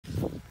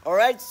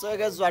Alright, so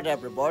guys, what up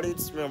everybody?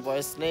 It's me,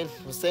 voice name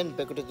Hussein,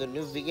 back to the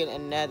new weekend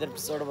and another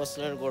episode of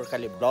Hussein gorkha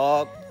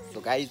vlog.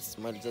 So guys,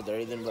 मैले चाहिँ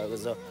धेरै दिन भएको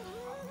छ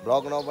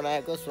vlog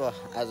नबनाएको, so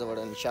आजबाट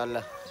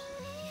इन्शाल्लाह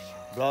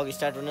vlog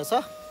start हुनेछ.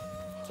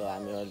 So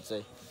हामी अहिले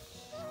चाहिँ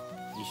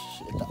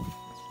यता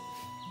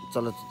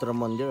चलचित्र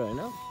मन्दिर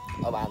हैन.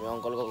 अब हामी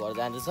अंकलको घर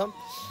जाँदैछौँ.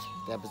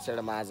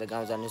 त्यसपछि म आज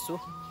गाउँ जानेछु.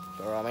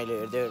 र रमाइलो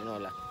हेर्दै हेर्नु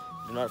होला.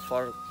 Do not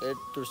forget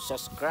to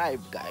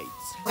subscribe,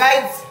 guys.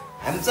 Guys,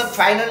 हामी चाहिँ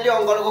फाइनली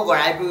अंकलको घर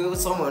आइपुगेको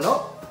छौँ हैन.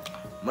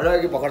 मैले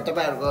अघि भर्खर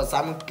तपाईहरुको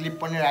सामु क्लिप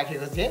पनि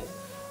राखेको थिए.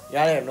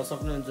 यहाँ हेर्न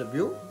सक्नुहुन्छ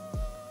भ्यू.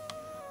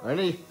 हैन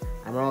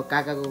हाम्रो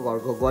काकाको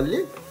घरको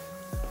गल्ली.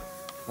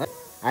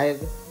 आयो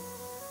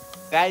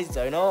गाइस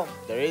हैन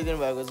धेरै दिन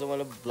भएको छ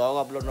मैले भ्लग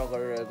अपलोड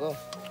नगरिरहेको.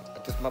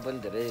 त्यसमा पनि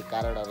धेरै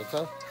कारणहरु छ.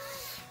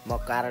 म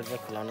कारण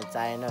चाहिँ खुलाउन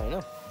चाहेन हैन.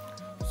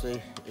 सो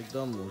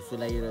एकदम हुसु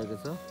लागिरहेको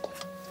छ.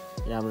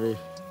 यहाँ हाम्रो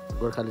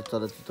गोर्खाली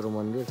चलचित्र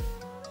मन्दिर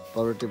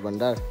परोटी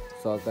भण्डार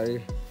सहकारी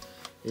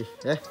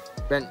ए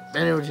पेन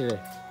उठिरे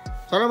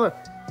सलाम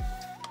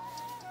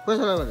को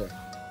सलाम रे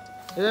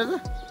ए दादा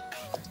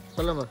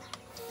सलाम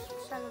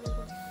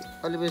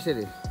अलि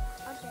बेसरी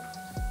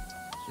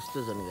यस्तो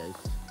छ नि गाइस.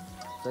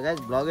 सो गाइस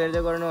भ्लग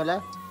हेर्दै गर्नु होला.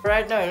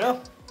 राइट नाउ हैन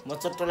म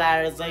चट्ट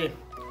लाएर चाहिँ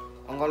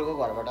अंकलको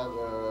घरबाट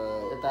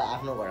यता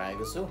आफ्नो घर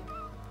आएको छु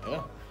हैन.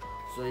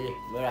 सो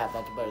मेरो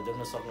हातमा तपाईहरु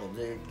देख्न सक्नुहुन्छ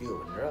यो के हो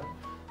भनेर.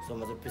 सो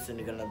म चाहिँ पैसा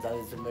निकाल्न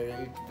जाँदैछु मेरो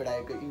युट्युबबाट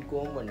आएको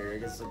इन्कम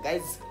भनेर. सो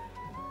गाइस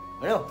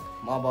हैन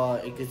म अब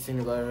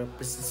एकैछिन गएर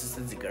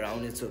पैसा झिकेर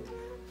आउनेछु.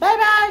 Bye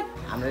bye.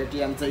 हाम्रो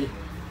एटिएम चाहिँ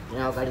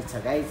यहाँ अगाडि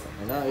छ गाइस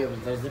हैन. यो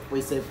भित्र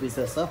चाहिँ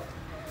पैसा छ.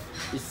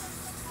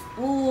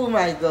 Oh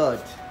my God.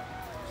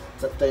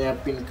 चट्ट यहाँ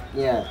पिन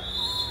यहाँ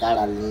कार्ड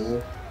हाल्ने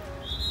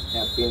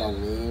यहाँ पिन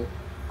हाल्ने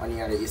अनि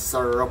यहाँ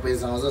सर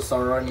पैसा आउँछ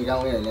सर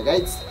निकाल्ने होइन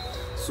गाइस.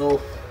 सो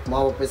म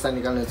अब पैसा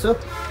निकाल्ने छु.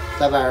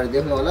 तपाईहरु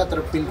देख्नु होला तर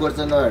पिन कोड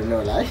चाहिँ नहेर्नु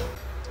होला है.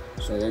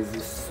 सो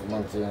गाइस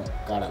म चाहिँ यहाँ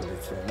कार्ड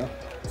हाल्दैछु हैन.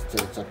 यस्तो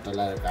चट्ट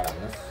लगाएर कार्ड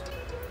हाल्नुहोस्.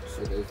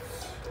 सो गाइस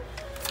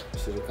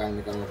यसरी कार्ड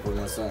निकाल्नु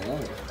पर्ने छ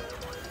हैन.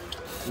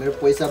 मेरो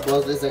पैसा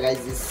बच्दैछ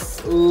गाइस.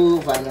 ओ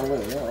फाइनल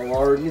हैन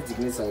अरू नि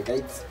झिक्ने छ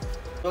गाइस.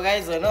 सो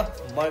गाइस हैन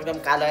म एकदम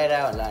कालो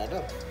आइरह्यो होला हैन.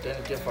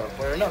 त्यो फरक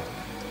परेन.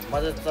 म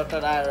चाहिँ चट्ट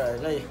लगाएर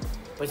हैन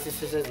पैसा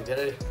झिकेर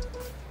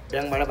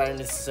ब्याङ्कबाट बाहिर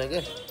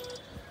निस्किसकेँ.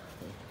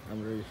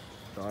 हाम्रो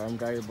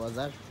धरमटारी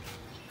बजार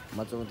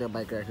म चाहिँ त्यहाँ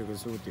बाइक राखेको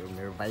छु. त्यो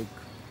मेरो बाइक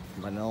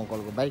भन्ने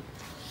अंकलको बाइक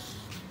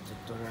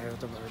चट्ट लगाएर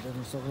तपाईहरु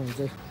देख्न सक्नुहुन्छ.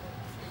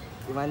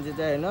 यो मान्छे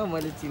चाहिँ हैन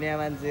मैले चिनेको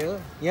मान्छे हो.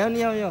 यहाँ नि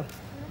यहाँ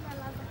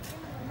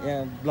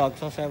ब्लग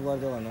सब्स्क्राइब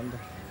गर्दै भन नि त.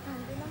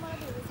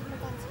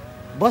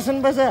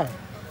 बस्नुपर्छ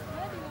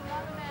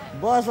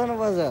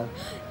बस्नुपर्छ.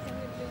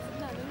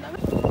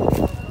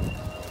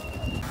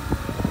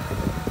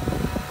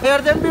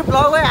 हेर्दै पनि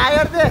ब्लग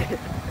आइहेर्दै.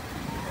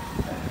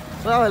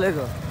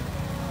 सबैलेको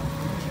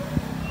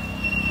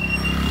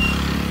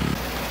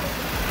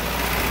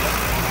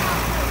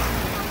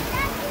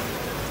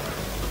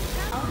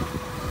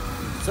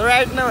सो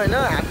राइट नाउ हैन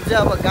हामी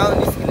चाहिँ अब गाउँ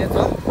निस्किने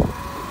छौँ.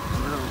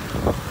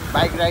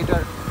 बाइक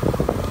राइडर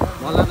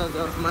मौलाना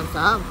जरमान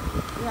साहब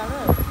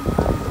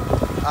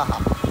आहा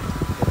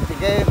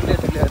त्यतिकै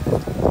ठुलो.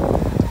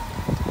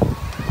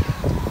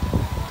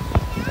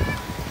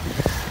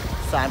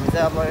 सो हामी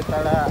चाहिँ अब यता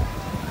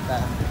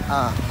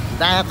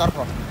दायाँतर्फ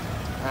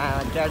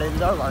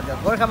ट्याडेन्जर घर छ.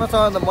 गोर्खामा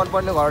सबैभन्दा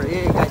मनपर्ने घर ए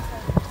गाइस.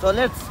 So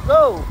let's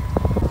go.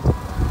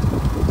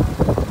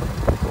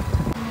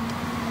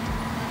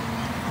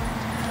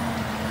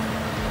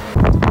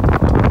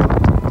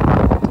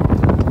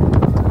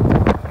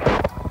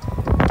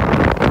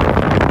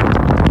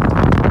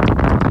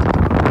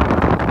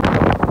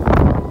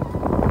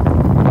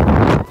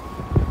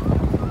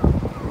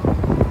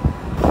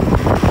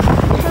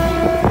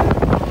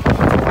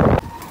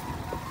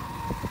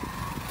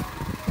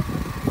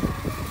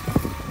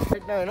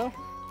 हैन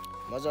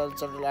मजाले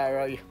चट्ट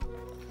लगाएर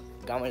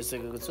गाउँमा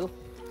आइसकेको छु.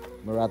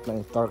 मेरो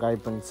हातमा तरकारी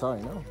पनि छ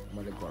हैन.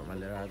 मैले घरमा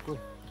लिएर आएको.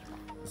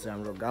 यो चाहिँ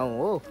हाम्रो गाउँ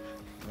हो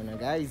हैन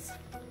गाइस.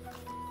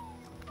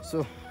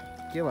 सो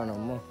के भनौँ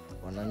म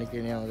भन्न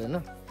निकै नै आउँदैन.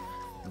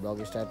 ब्लग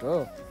स्टार्ट हो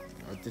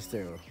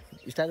त्यस्तै हो.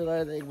 स्टार्ट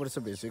गरेर त 1 वर्ष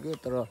भइसक्यो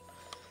तर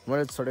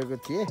मैले छोडेको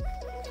थिएँ.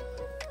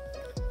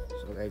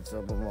 सो गाइस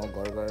अब म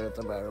घर गएर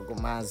तपाईहरुको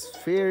माझ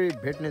फेरि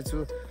भेट्ने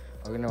छु.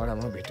 अघिबाट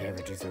म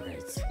भेटेछु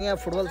गाइस. यहाँ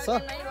फुटबल छ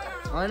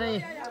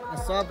हैन.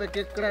 सबै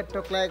केकडा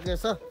टोक्लाएको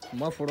छ.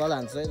 म फुटबल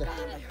हान्छु है त.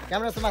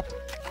 क्यामेरा समात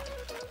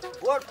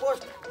बोर्ड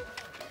पोस्ट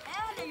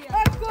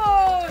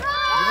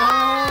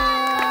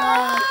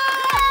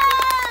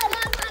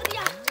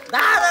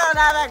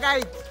दादा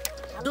guys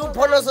do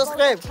follow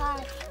subscribe.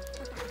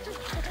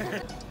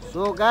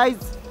 So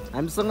guys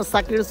हामीसँग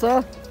साकिर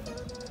छ.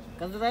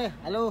 कान्छा भाइ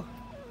हेलो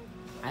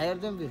हायर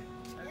देम बि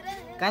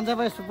कान्छा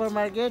भाइ सुपर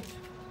मार्केट.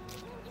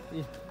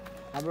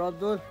 हाम्रो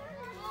अब्दुल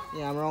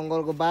यहाँ हाम्रो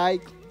अंकलको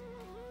बाइक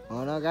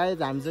हो न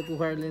गाइस. हामी चाहिँ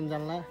कुखुरा लिन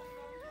जान्ला.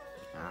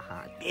 आहा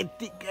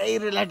त्यतिकै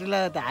रिलाटिला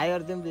त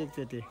हायर देम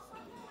एकचोटि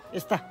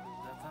यस्ता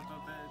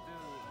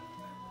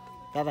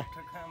दादा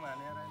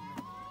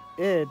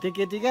ए त्यो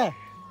केटी क्या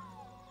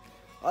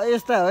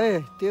यस्ता हो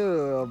त्यो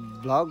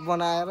भ्लग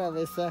बनाएर अब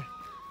यस्ता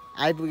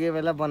आइपुगे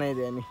बेला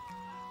बनाइदियो नि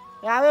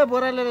आयो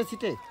बोरा लिएर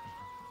छिटै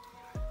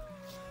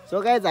सो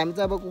गाइज हामी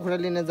चाहिँ अब कुखुरा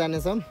लिन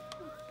जानेछौँ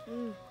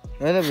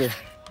होइन बे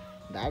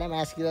ढाडा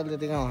मास्किरले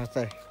त्यतिकै हँस्छ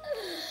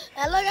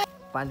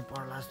पानी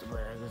पर्ला जस्तो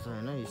भइरहेको छ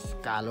होइन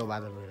कालो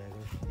बादल भइरहेको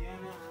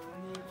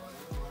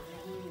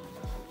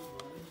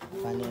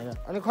पानी आएर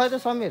अनि खै त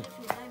समीर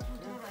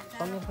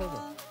खै त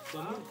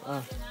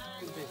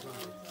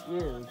के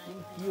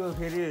हो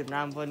फेरि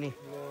नाम पनि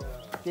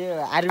त्यो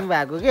आर्मी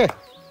भएको के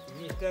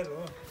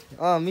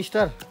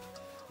मिस्टर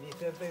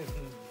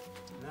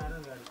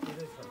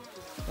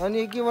अनि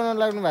के बनाउनु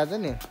लाग्नु भएको छ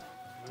नि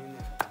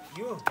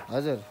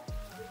हजुर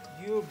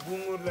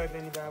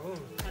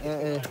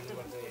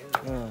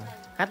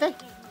खातै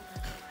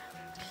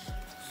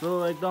सो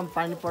एकदम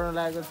पानी पर्न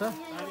लागेको छ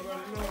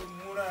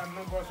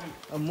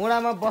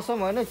मुढामा बसौँ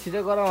होइन छिटो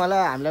गरौँ होला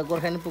हामीलाई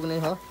गोर्खा नि पुग्ने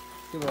हो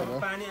के भएर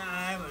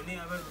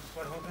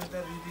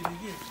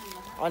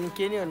अनि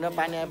के नि हुन्न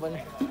पानी आए पनि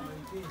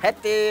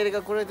हेतेरको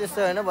कुरो त्यस्तो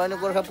होइन भने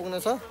गोर्खा पुग्नु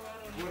छ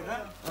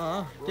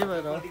त्यही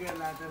भएर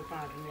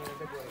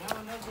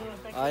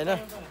होइन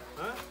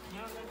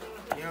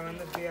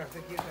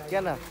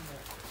किन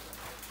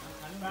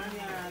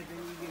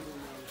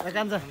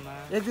कान्छ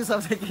एक दुई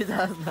शब्द के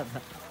जाओस् न त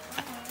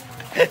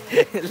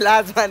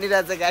लाज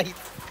मानिरहेछ गाई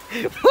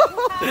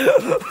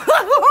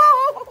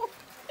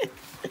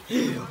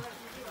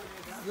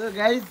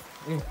गाइज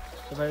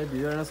तपाईँले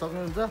भिडियो हेर्न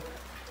सक्नुहुन्छ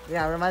ए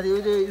हाम्रो माथि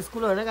उयो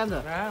स्कुल होइन कान्छ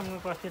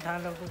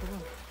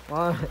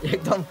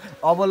एकदम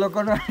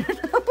अवलोकन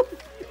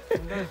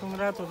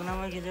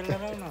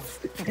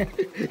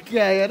के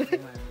आयो अरे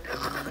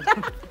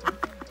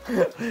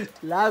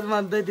लाज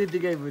मान्दै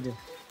त्यतिकै बुझ्यो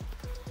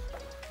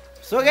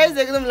सो गाइज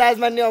एकदम लाज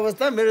मान्ने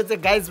अवस्था मेरो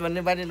चाहिँ गाइज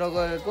भन्ने बानी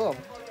नगएको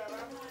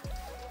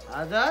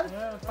हजुर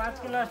 5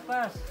 क्लास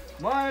पास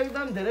म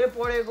एकदम धेरै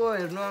पढेको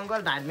हेर्नु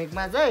अङ्कल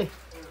धार्मिकमा चाहिँ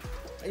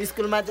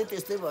स्कुलमा चाहिँ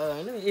त्यस्तै भयो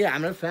होइन ए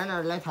हाम्रो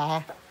फ्यानहरूलाई थाहा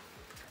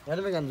होइन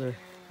कान्छ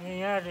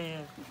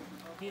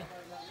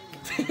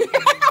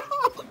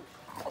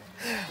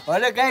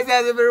होइन गाइज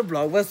आज मेरो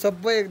भ्लगमा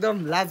सबै एकदम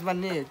लाज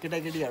मान्ने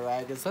केटाकेटीहरू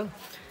आएको छन्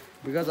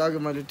बिकज अघि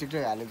मैले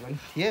टिकटक हालेको पनि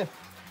थिएँ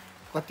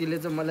कतिले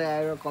चाहिँ मलाई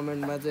आएर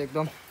कमेन्टमा चाहिँ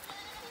एकदम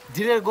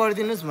डिलिट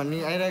गरिदिनुहोस् भन्ने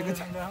आइरहेको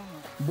छ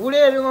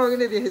बुढेहरूमा अघि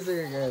नै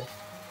देखिसकेको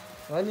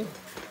हो नि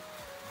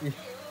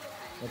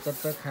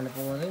चट्ट खानु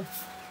पाउने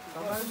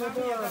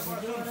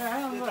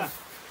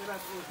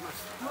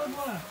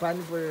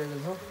पानी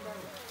परिरहेको छ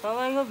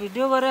तपाईँको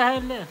भिडियो गरे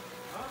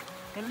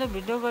यसले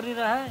भिडियो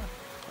गरिरहे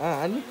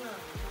अनि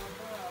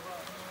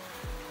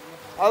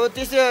अब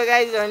त्यस्तै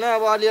गाइज होइन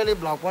अब अलिअलि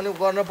भ्लग पनि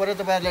गर्नु पऱ्यो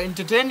तपाईँहरूलाई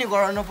इन्टरटेन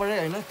गराउनु पऱ्यो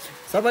होइन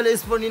सबैले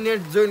स्पोर्टिनेट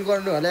जोइन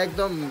गर्नु होला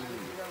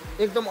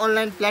एकदम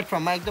अनलाइन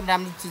प्लेटफर्ममा एकदम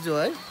राम्रो चिज हो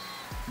है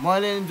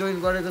मैले जोइन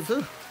गरेको छु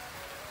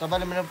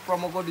तपाईँले मेरो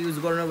प्रोमो कोड युज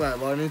गर्नुभयो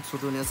भने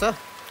छुट हुनेछ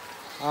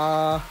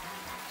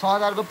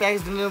 6000को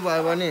प्याकेज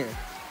दिनुभयो भने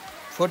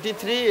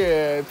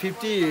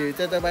 4350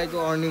 चाहिँ तपाईँको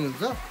अर्निङ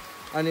हुन्छ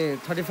अनि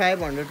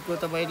 3500को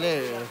तपाईँले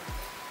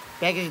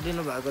प्याकेज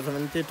दिनुभएको छ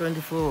भने त्यो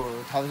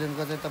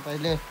 24000को चाहिँ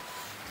तपाईँले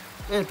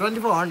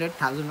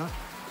 24000 हो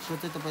सो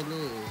चाहिँ तपाईँले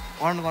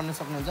अर्न गर्न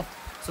सक्नुहुन्छ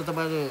सो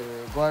तपाईँले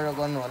गएर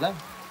गर्नु होला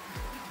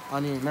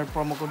अनि मेरो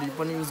प्रोमो कोड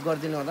पनि युज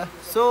गरिदिनु होला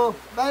so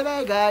by by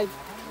guys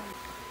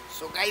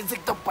so guys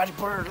एकदम पानी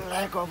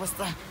परिरहेको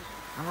अवस्था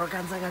हाम्रो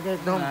कान्छा काका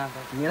एकदम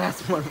निराश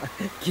मनमा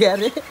के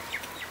अरे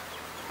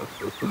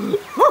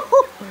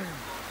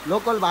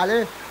लोकल भाले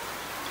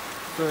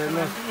सो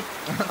हेर्नु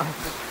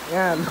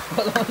यहाँ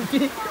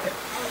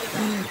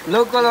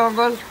लोकल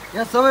अङ्कल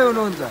यहाँ सबै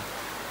हुनुहुन्छ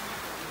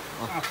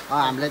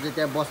हामीलाई चाहिँ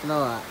त्यहाँ बस्न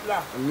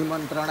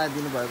निमन्त्रणा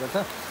दिनुभएको छ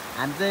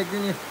हामी चाहिँ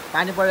एकदिन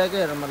पानी परेको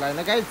हेरौँ मलाई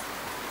होइन गाइज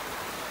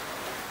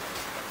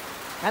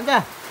कान्छा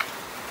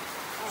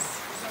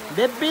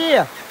बेबी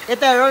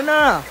यता हेर न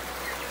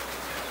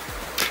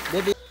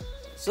बेबी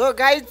सो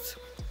गाइज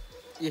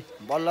ए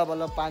बल्ल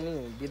बल्ल पानी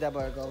बिदा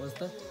भएको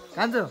अवस्था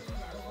कान्छो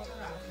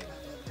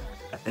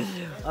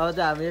अब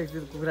चाहिँ हामी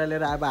एकदिन कुखुरा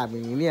लिएर अब हामी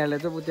हिँडिहाल्यो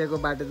चाहिँ त्यहाँको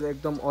बाटो चाहिँ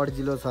एकदम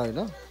अड्जिलो छ होइन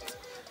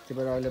त्यही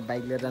भएर अहिले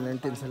बाइक लिएर जानु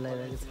टेन्सन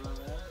लागिरहेको छ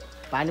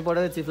पानी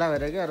परेर चिप्ला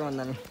भएर क्या अरू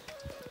भन्दा नि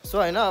सो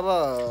होइन अब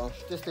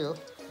त्यस्तै हो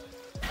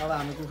अब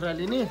हामी कुखुरा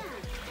लिने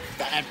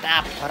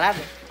टाप खराब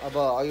अब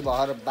अघि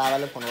भर्खर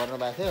बाबाले फोन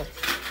गर्नुभएको थियो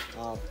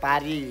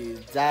पारी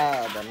जा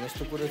भन्ने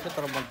जस्तो कुरो थियो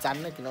तर म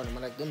जान्न किनभने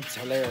मलाई एकदम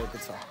झल्याइरहेको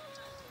छ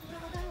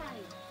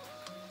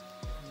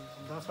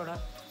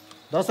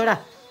 10वटा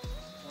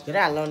धेरै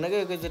हाल्नु हुन्न कि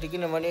एकैचोटि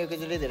किनभने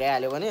एकैचोटि धेरै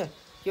हाल्यो भने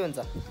के हुन्छ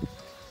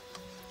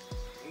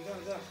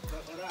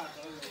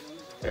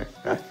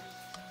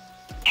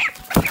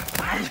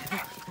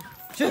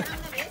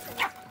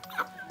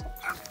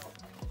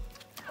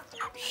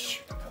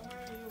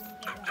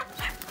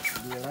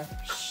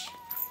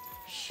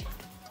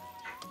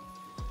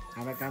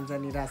हाम्रो कान्छा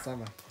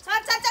निराशामा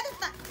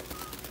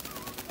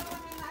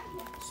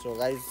सो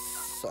गाइस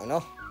होइन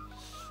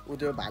ऊ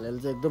त्यो भालेले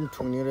चाहिँ एकदम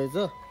ठुङ्ने रहेछ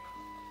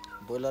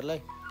बोइलरलाई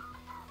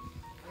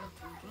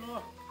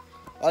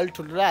अलि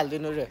ठुल्ठुलो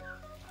हालिदिनु रे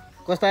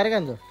कस्तो आएर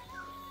कान्छ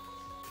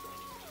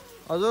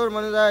हजुर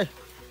मनिष दाइ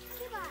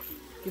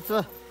के छ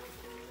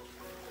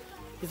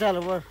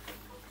हाल्नु पर्यो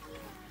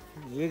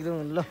एकदम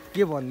ल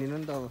के भनिदिनु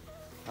नि त अब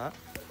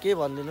के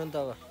भनिदिनु नि त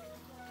अब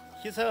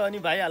के छ अनि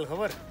भाइ हाल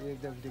खबर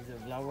एकदम ठिक छ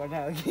भ्लग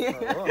बनायो कि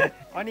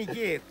अनि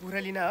के कुखुरा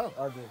लिन हो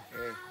हजुर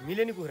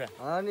मिल्यो नि कुखुरा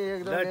अनि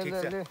एकदम ल ठिक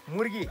छ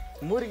मुर्गी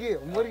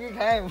मुर्गी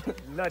खायौँ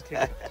ल ठिक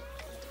छ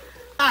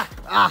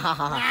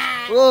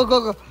ओ गो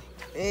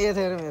ए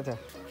यता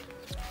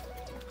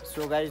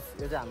सो गाइस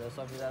यो चाहिँ हाम्रो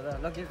सब्जी दादा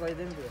ल के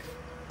कहिदियो नि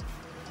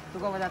तँ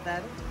कब जाता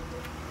है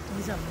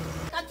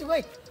कान्छु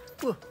भाइ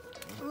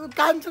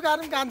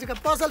कान्छु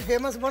पसल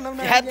फेमस बनाउन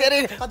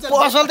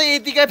पसल त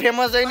यतिकै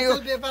फेमस छैन यो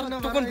व्यापार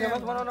कुन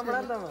फेमस बनाउन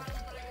पर्यो नि त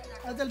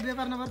अचल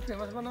व्यापार नभएर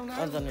फेमस बनाउन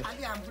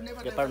खाली हाम्रो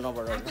व्यापार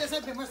नबढाउनु त्यसै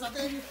फेमस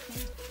साथै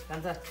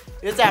कान्छ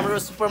यो चाहिँ हाम्रो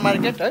सुपर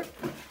मार्केट है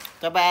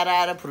तपाईँ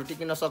आएर फ्रुटी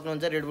किन्न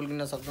सक्नुहुन्छ रेडबुल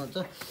किन्न सक्नुहुन्छ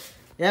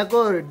यहाँको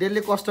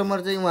डेली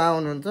कस्टमर चाहिँ उहाँ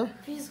हुनुहुन्छ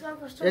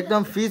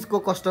एकदम फिजको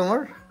कस्टमर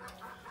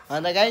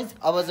अन्त गाइज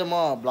अब चाहिँ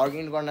म भ्लग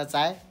इन गर्न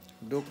चाहेँ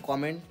डु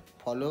कमेन्ट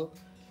फलो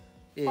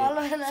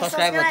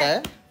सब्सक्राइब होता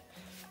है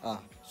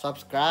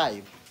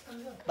subscribe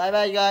bye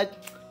bye guys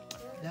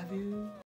love you